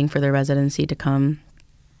 They're waiting for their residency to come.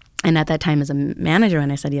 And at that time, as a manager,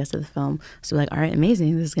 when I said yes to the film, I was like, all right,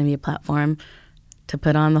 amazing. This is going to be a platform to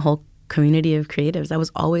put on the whole community of creatives. That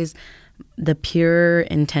was always the pure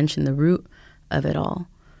intention, the root of it all.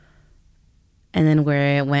 And then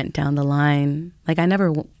where it went down the line, like I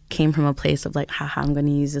never came from a place of like, haha, I'm going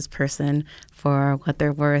to use this person for what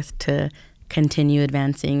they're worth to continue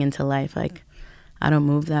advancing into life. Like, I don't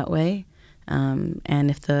move that way.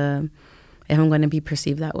 And if I'm going to be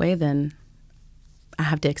perceived that way, then I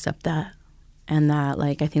have to accept that. And that,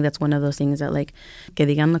 like, I think that's one of those things that, like, que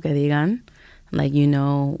digan lo que digan, like, you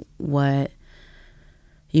know what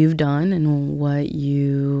you've done and what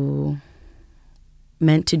you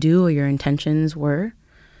meant to do or your intentions were.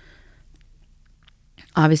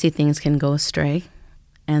 Obviously, things can go astray.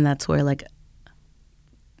 And that's where, like,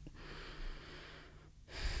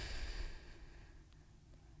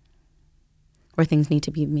 where things need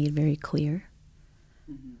to be made very clear.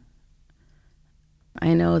 Mm-hmm.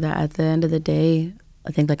 I know that at the end of the day,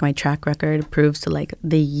 I think like my track record proves to like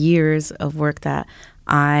the years of work that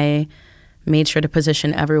I made sure to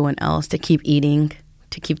position everyone else to keep eating,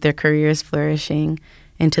 to keep their careers flourishing,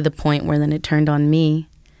 and to the point where then it turned on me.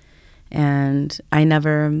 And I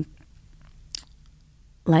never,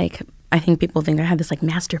 like, I think people think I had this like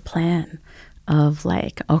master plan of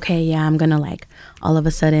like, okay, yeah, I'm gonna like all of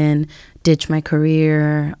a sudden ditch my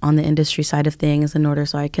career on the industry side of things in order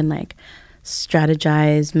so I can like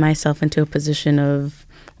strategize myself into a position of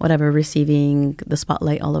whatever, receiving the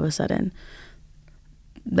spotlight all of a sudden.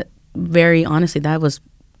 But very honestly, that was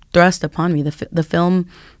thrust upon me. The film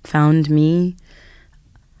found me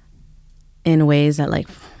in ways that like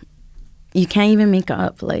you can't even make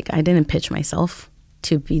up. Like, I didn't pitch myself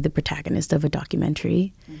to be the protagonist of a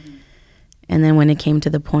documentary. Mm-hmm. And then when it came to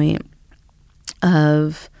the point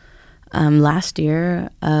of last year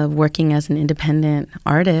of working as an independent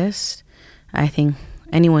artist, I think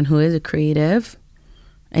anyone who is a creative,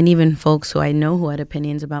 and even folks who I know who had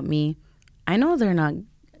opinions about me, I know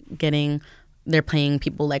they're paying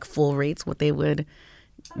people like full rates what they would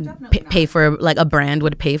pay for, like a brand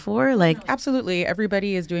would pay for. Like, absolutely.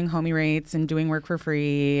 Everybody is doing homie rates and doing work for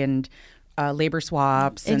free and labor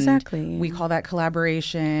swaps. Exactly. And we call that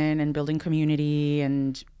collaboration and building community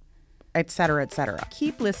and et cetera, et cetera.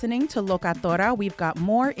 Keep listening to Locatora. We've got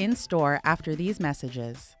more in store after these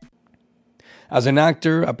messages. As an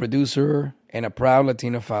actor, a producer, and a proud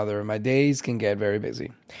Latino father, my days can get very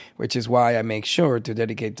busy, which is why I make sure to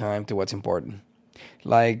dedicate time to what's important,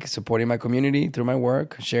 like supporting my community through my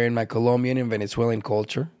work, sharing my Colombian and Venezuelan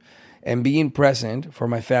culture, and being present for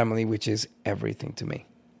my family, which is everything to me.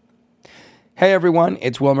 Hey everyone,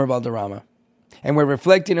 it's Wilmer Valderrama, and we're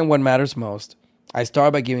reflecting on what matters most. I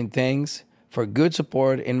start by giving thanks for good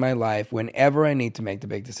support in my life whenever I need to make the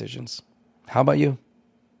big decisions. How about you?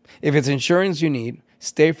 If it's insurance you need,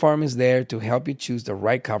 State Farm is there to help you choose the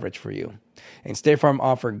right coverage for you. And State Farm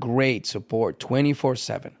offers great support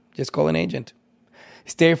 24/7. Just call an agent.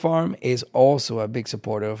 State Farm is also a big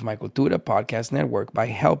supporter of my Cultura podcast network by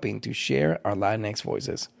helping to share our Latinx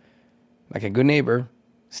voices. Like a good neighbor,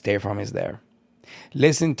 State Farm is there.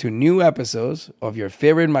 Listen to new episodes of your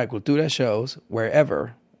favorite My Cultura shows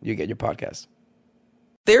wherever you get your podcasts.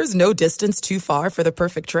 There's no distance too far for the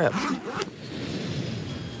perfect trip.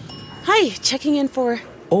 Hi, checking in for...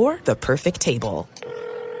 Or the perfect table.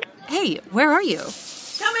 Hey, where are you?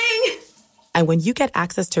 Coming! And when you get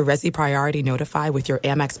access to Resi Priority Notify with your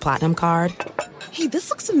Amex Platinum card... Hey, this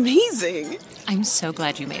looks amazing. I'm so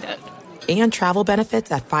glad you made it. And travel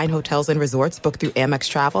benefits at fine hotels and resorts booked through Amex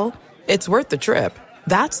Travel, it's worth the trip.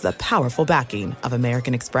 That's the powerful backing of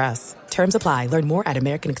American Express. Terms apply. Learn more at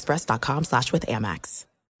americanexpress.com/withAmex.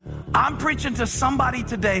 I'm preaching to somebody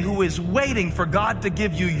today who is waiting for God to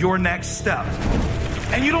give you your next step.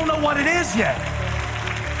 And you don't know what it is yet.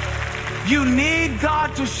 You need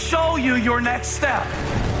God to show you your next step.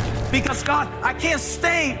 Because God, I can't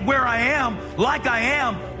stay where I am, like I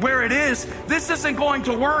am, where it is. This isn't going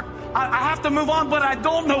to work. I have to move on, but I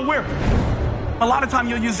don't know where. A lot of time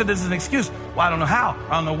you'll use it as an excuse. Well, I don't know how.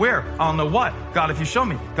 I don't know where. I don't know what. God, if you show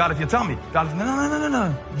me. God, if you tell me. God, if...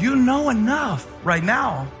 No. You know enough right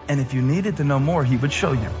now. And if you needed to know more, he would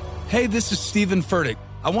show you. Hey, this is Stephen Furtick.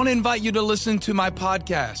 I want to invite you to listen to my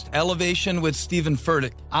podcast, Elevation with Stephen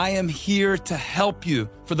Furtick. I am here to help you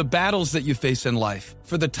for the battles that you face in life,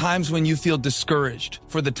 for the times when you feel discouraged,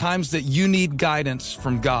 for the times that you need guidance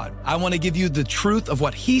from God. I want to give you the truth of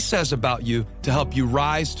what he says about you to help you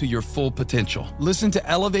rise to your full potential. Listen to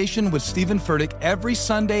Elevation with Stephen Furtick every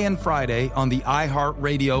Sunday and Friday on the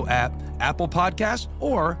iHeartRadio app, Apple Podcasts,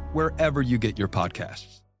 or wherever you get your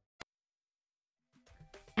podcasts.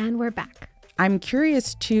 And we're back. I'm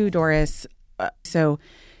curious too, Doris. So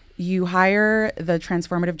you hire the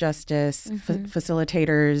transformative justice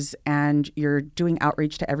facilitators and you're doing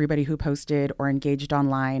outreach to everybody who posted or engaged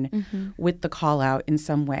online with the call out in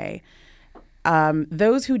some way.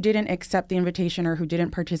 Those who didn't accept the invitation or who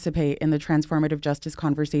didn't participate in the transformative justice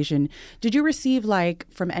conversation, did you receive, like,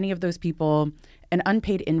 from any of those people an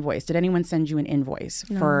unpaid invoice? Did anyone send you an invoice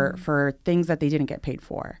for things that they didn't get paid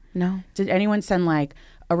for? No. Did anyone send, like,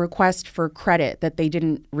 a request for credit that they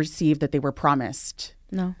didn't receive that they were promised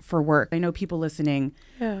for work? I know people listening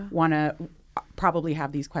want to probably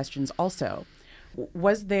have these questions also.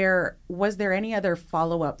 Was there any other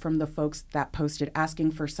follow-up from the folks that posted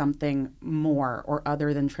asking for something more or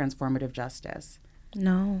other than transformative justice?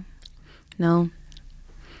 No.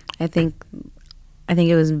 I think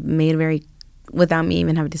it was made very, without me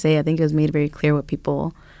even having to say it, I think it was made very clear what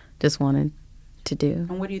people just wanted to do.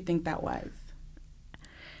 And what do you think that was?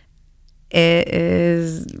 It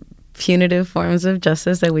is punitive forms of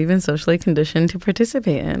justice that we've been socially conditioned to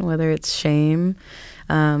participate in, whether it's shame,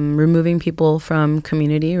 removing people from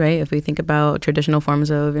community, right? If we think about traditional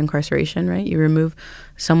forms of incarceration, right? You remove,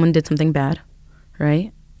 someone did something bad,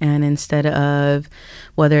 right? And instead of,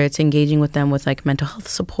 whether it's engaging with them with like mental health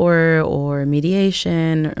support or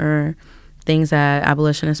mediation or things that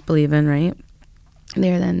abolitionists believe in, right?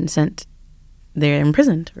 They're then they're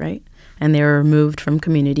imprisoned, right? And they're removed from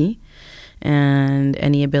community and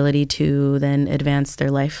any ability to then advance their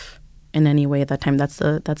life in any way at that time. That's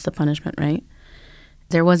the punishment, right?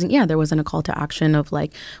 There wasn't a call to action of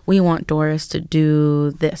like, we want Doris to do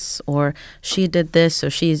this, or she did this, so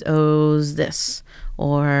she owes this,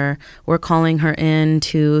 or we're calling her in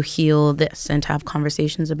to heal this and to have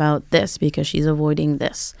conversations about this because she's avoiding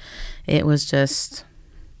this. It was just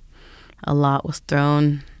a lot was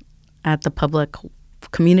thrown at the public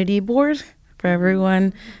community board for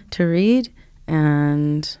everyone to read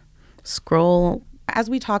and scroll. As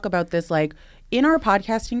we talk about this, like, in our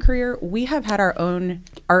podcasting career, we have had our own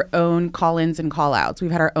call-ins and call-outs.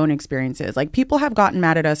 We've had our own experiences. Like, people have gotten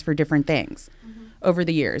mad at us for different things over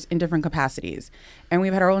the years in different capacities. And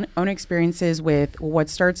we've had our own experiences with what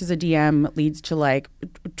starts as a DM leads to like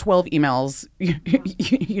 12 emails,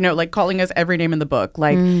 you know, like calling us every name in the book.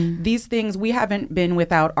 Like these things, we haven't been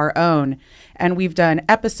without our own. And we've done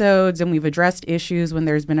episodes and we've addressed issues when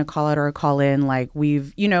there's been a call out or a call in. Like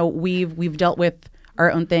we've dealt with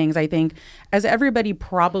our own things, I think, as everybody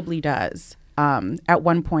probably does. At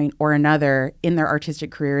one point or another in their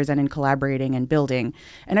artistic careers and in collaborating and building.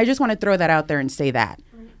 And I just want to throw that out there and say that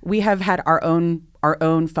we have had our own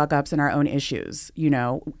fuck ups and our own issues, you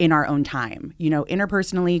know, in our own time, you know,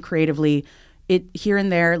 interpersonally, creatively, it here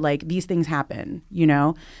and there, like these things happen, you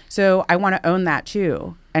know? So I want to own that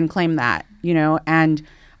too and claim that, you know, and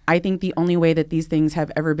I think the only way that these things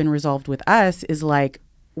have ever been resolved with us is like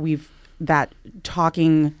that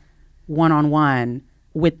talking one-on-one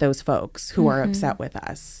with those folks who are upset with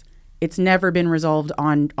us. It's never been resolved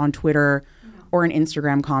on Twitter or in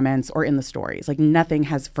Instagram comments or in the stories. Like nothing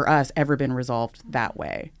has for us ever been resolved that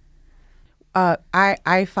way.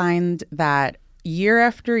 I find that year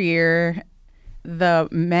after year, the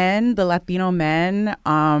Latino men,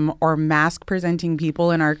 or mask presenting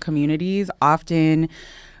people in our communities often,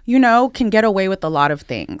 can get away with a lot of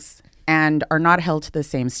things and are not held to the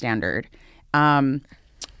same standard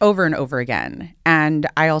over and over again. And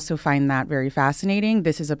I also find that very fascinating.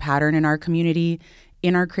 This is a pattern in our community,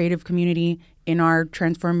 in our creative community, in our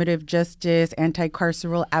transformative justice,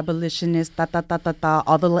 anti-carceral, abolitionist,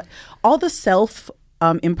 all the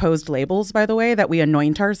self-imposed labels, by the way, that we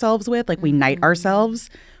anoint ourselves with, like we knight ourselves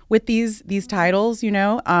with these titles,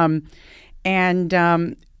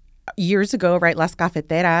 years ago, right, Las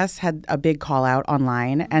Cafeteras had a big call out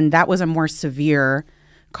online, and that was a more severe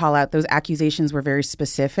call out. Those accusations were very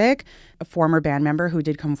specific. A former band member who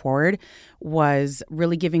did come forward was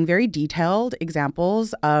really giving very detailed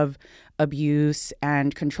examples of abuse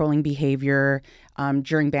and controlling behavior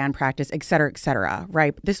during band practice, et cetera,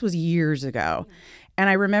 right? This was years ago. And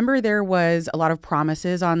I remember there was a lot of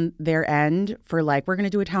promises on their end for like, we're going to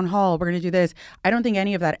do a town hall, we're going to do this. I don't think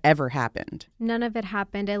any of that ever happened. None of it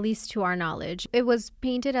happened, at least to our knowledge. It was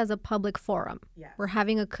painted as a public forum. Yes. We're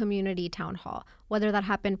having a community town hall. Whether that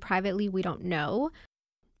happened privately, we don't know.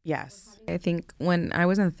 Yes. I think when I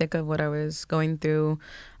was in the thick of what I was going through,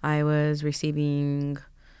 I was receiving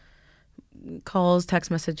calls, text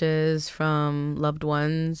messages from loved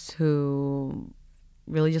ones who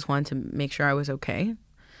really just wanted to make sure I was okay,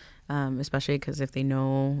 especially because if they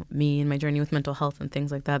know me and my journey with mental health and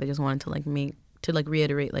things like that, they just wanted to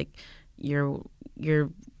reiterate your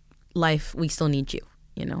life, we still need you,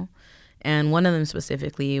 And one of them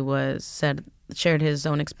specifically shared his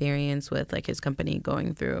own experience with his company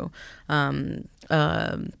going through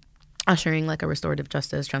ushering a restorative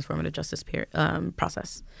justice, transformative justice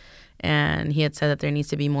process. And he had said that there needs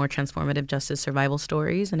to be more transformative justice survival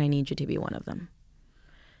stories, and I need you to be one of them.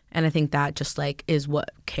 And I think that just is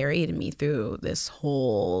what carried me through this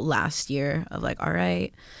whole last year of all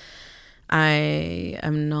right, I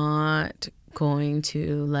am not going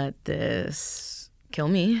to let this kill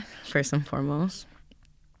me, first and foremost.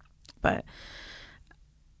 But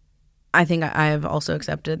I think I've also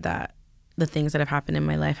accepted that the things that have happened in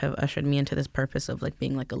my life have ushered me into this purpose of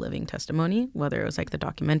being a living testimony, whether it was the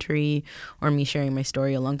documentary or me sharing my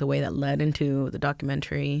story along the way that led into the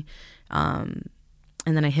documentary.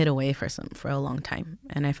 And then I hid away for a long time,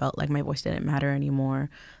 and I felt like my voice didn't matter anymore,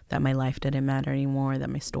 that my life didn't matter anymore, that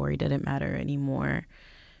my story didn't matter anymore.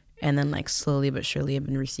 And then slowly but surely I've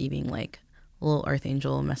been receiving little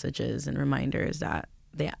archangel messages and reminders that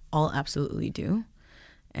they all absolutely do.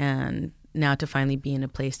 And now to finally be in a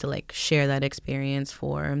place to share that experience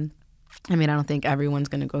I don't think everyone's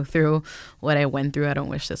going to go through what I went through. I don't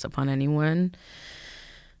wish this upon anyone.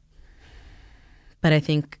 But I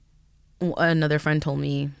think another friend told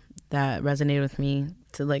me that resonated with me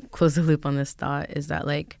to close the loop on this thought is that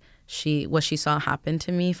what she saw happen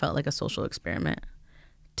to me felt like a social experiment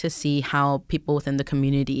to see how people within the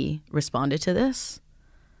community responded to this,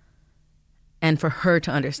 and for her to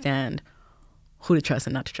understand who to trust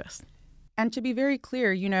and not to trust. And to be very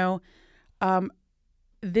clear,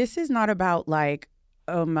 this is not about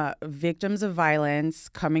victims of violence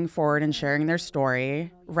coming forward and sharing their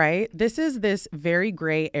story, right? This is this very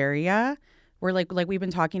gray area where like we've been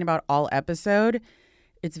talking about all episode.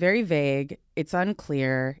 It's very vague. It's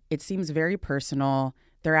unclear. It seems very personal.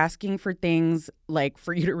 They're asking for things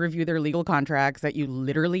for you to review their legal contracts that you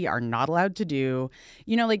literally are not allowed to do.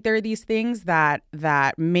 There are these things that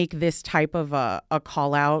make this type of a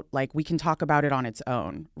call out. We can talk about it on its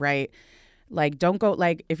own, right? Don't go,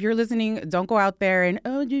 if you're listening, don't go out there and,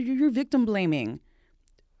 you're victim blaming.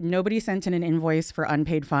 Nobody sent in an invoice for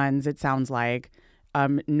unpaid funds, it sounds like.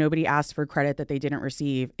 Nobody asked for credit that they didn't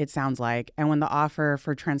receive, it sounds like. And when the offer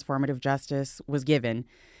for transformative justice was given,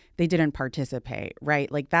 they didn't participate,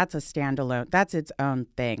 right? That's a standalone, that's its own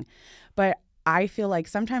thing. But I feel like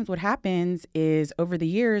sometimes what happens is over the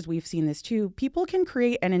years, we've seen this too, people can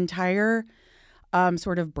create an entire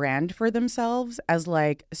sort of brand for themselves as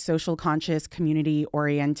social conscious, community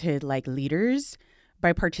oriented leaders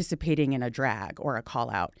by participating in a drag or a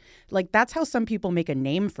call out. That's how some people make a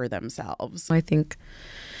name for themselves. I think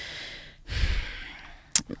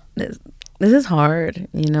this is hard.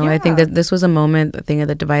 Yeah. I think that this was a moment,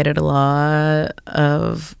 that divided a lot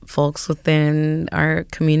of folks within our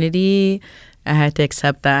community. I had to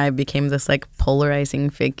accept that I became this polarizing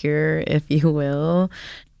figure, if you will.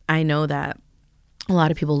 I know that a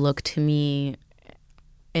lot of people looked to me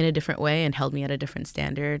in a different way and held me at a different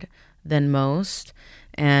standard than most.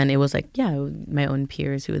 And it was my own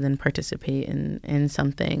peers who would then participate in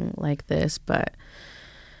something like this. But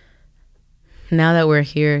now that we're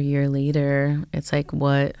here a year later, it's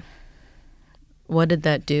what What did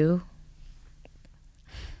that do?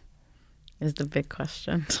 Is the big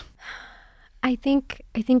question. I think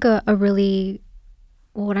a really,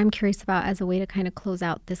 what I'm curious about as a way to kind of close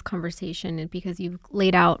out this conversation, is because you've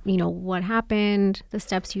laid out, what happened, the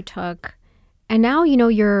steps you took, and now,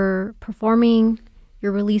 you're performing,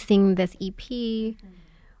 you're releasing this EP.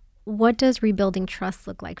 What does rebuilding trust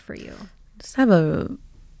look like for you? Just have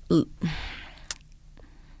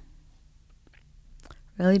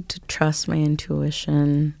really to trust my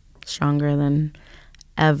intuition stronger than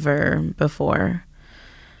ever before.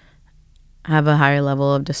 Have a higher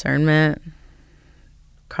level of discernment.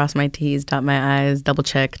 Cross my T's, dot my I's, double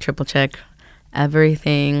check, triple check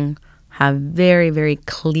everything. Have very, very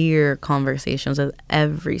clear conversations with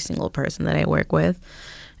every single person that I work with.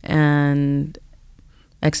 And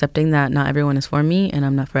accepting that not everyone is for me and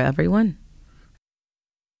I'm not for everyone.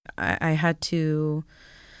 I had to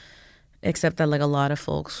accept that like a lot of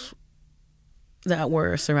folks that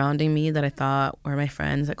were surrounding me that I thought were my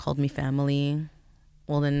friends, that called me family,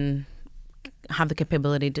 will then have the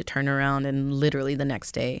capability to turn around and literally the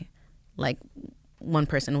next day, like one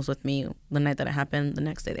person was with me the night that it happened, the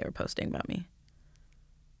next day they were posting about me.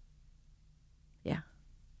 Yeah.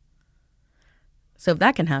 So if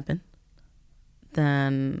that can happen,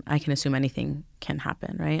 then I can assume anything can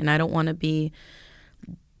happen, right? And I don't want to be,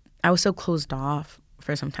 I was so closed off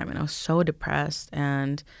for some time and I was so depressed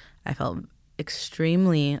and I felt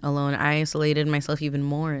extremely alone. I isolated myself even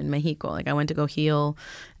more in Mexico. Like I went to go heal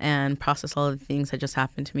and process all of the things that just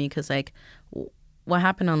happened to me because like what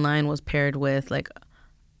happened online was paired with like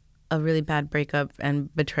a really bad breakup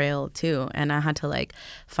and betrayal too. And I had to like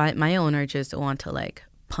fight my own urges to want to like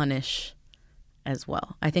punish as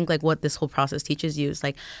well. I think like what this whole process teaches you is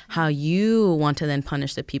like how you want to then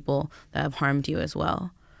punish the people that have harmed you as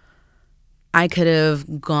well. I could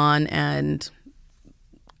have gone and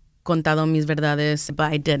contado mis verdades,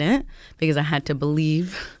 but I didn't because I had to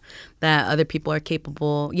believe that other people are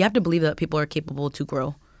capable. You have to believe that people are capable to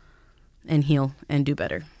grow and heal and do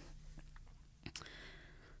better.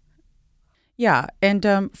 Yeah.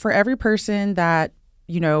 And for every person that,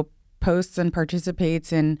 posts and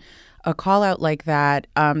participates in a call out like that,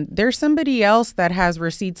 there's somebody else that has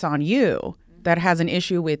receipts on you, that has an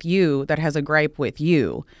issue with you, that has a gripe with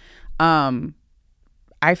you.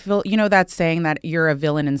 I feel, that saying that you're a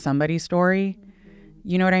villain in somebody's story.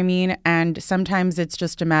 You know what I mean? And sometimes it's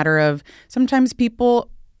just a matter of, sometimes people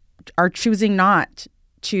are choosing not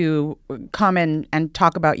to come and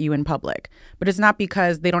talk about you in public, but it's not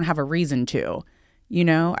because they don't have a reason to.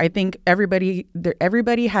 I think everybody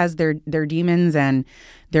has their demons and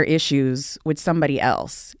their issues with somebody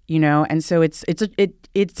else, and so it's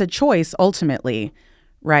a choice ultimately,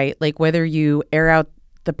 right? Like whether you air out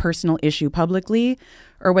the personal issue publicly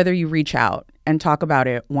or whether you reach out and talk about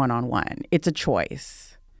it one-on-one. It's a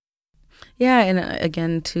choice. Yeah, and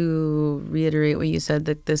again, to reiterate what you said,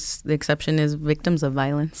 that the exception is victims of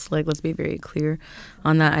violence. Like, let's be very clear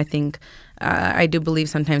on that. I think, I do believe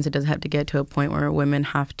sometimes it does have to get to a point where women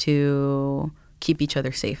have to keep each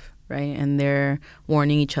other safe, right? And they're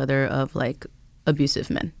warning each other of, like,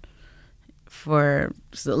 abusive men.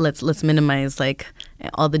 So let's minimize, like,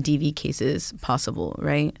 all the DV cases possible,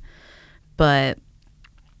 right? But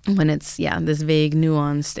when it's this vague,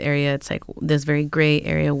 nuanced area, it's like this very gray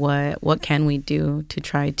area. What can we do to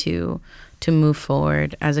try to move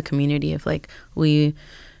forward as a community? If like the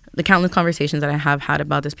countless conversations that I have had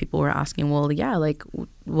about this, people were asking, well, like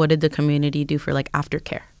what did the community do for like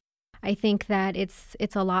aftercare? I think that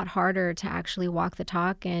it's a lot harder to actually walk the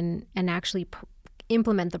talk and actually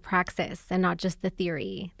implement the praxis and not just the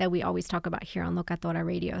theory that we always talk about here on Locatora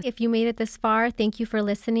Radio. If you made it this far, thank you for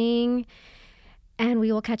listening. And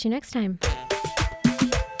we will catch you next time.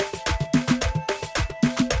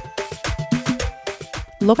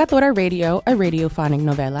 Locatora Radio, a radiophonic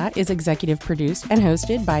novela, is executive produced and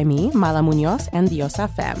hosted by me, Mala Muñoz, and Diosa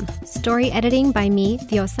Fem. Story editing by me,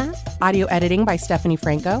 Diosa. Audio editing by Stephanie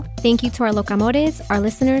Franco. Thank you to our locamores, our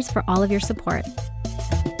listeners, for all of your support.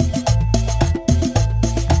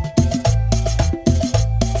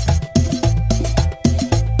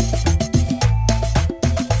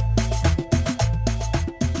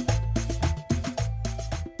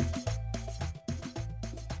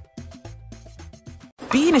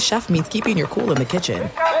 Being a chef means keeping your cool in the kitchen.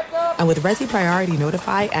 And with Resi Priority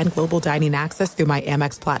Notify and Global Dining Access through my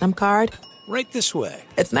Amex Platinum card, right this way.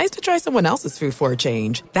 It's nice to try someone else's food for a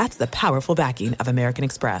change. That's the powerful backing of American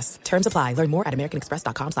Express. Terms apply. Learn more at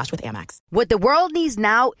americanexpress.com/withAmex. What the world needs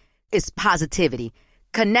now is positivity.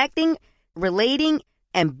 Connecting, relating,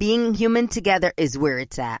 and being human together is where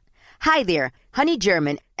it's at. Hi there, Honey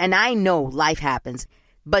German, and I know life happens.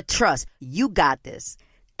 But trust, you got this.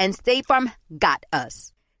 And State Farm got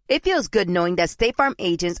us. It feels good knowing that State Farm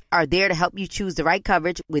agents are there to help you choose the right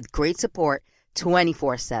coverage with great support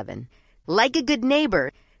 24/7. Like a good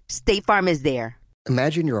neighbor, State Farm is there.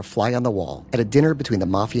 Imagine you're a fly on the wall at a dinner between the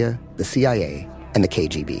mafia, the CIA, and the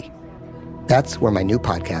KGB. That's where my new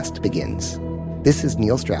podcast begins. This is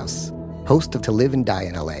Neil Strauss, host of To Live and Die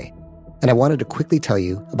in LA, and I wanted to quickly tell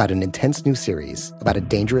you about an intense new series about a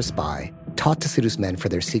dangerous spy taught to seduce men for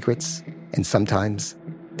their secrets and sometimes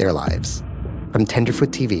their lives. From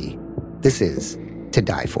Tenderfoot TV, this is To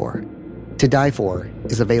Die For. To Die For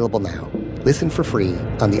is available now. Listen for free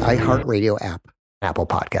on the iHeartRadio app, Apple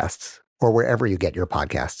Podcasts, or wherever you get your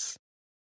podcasts.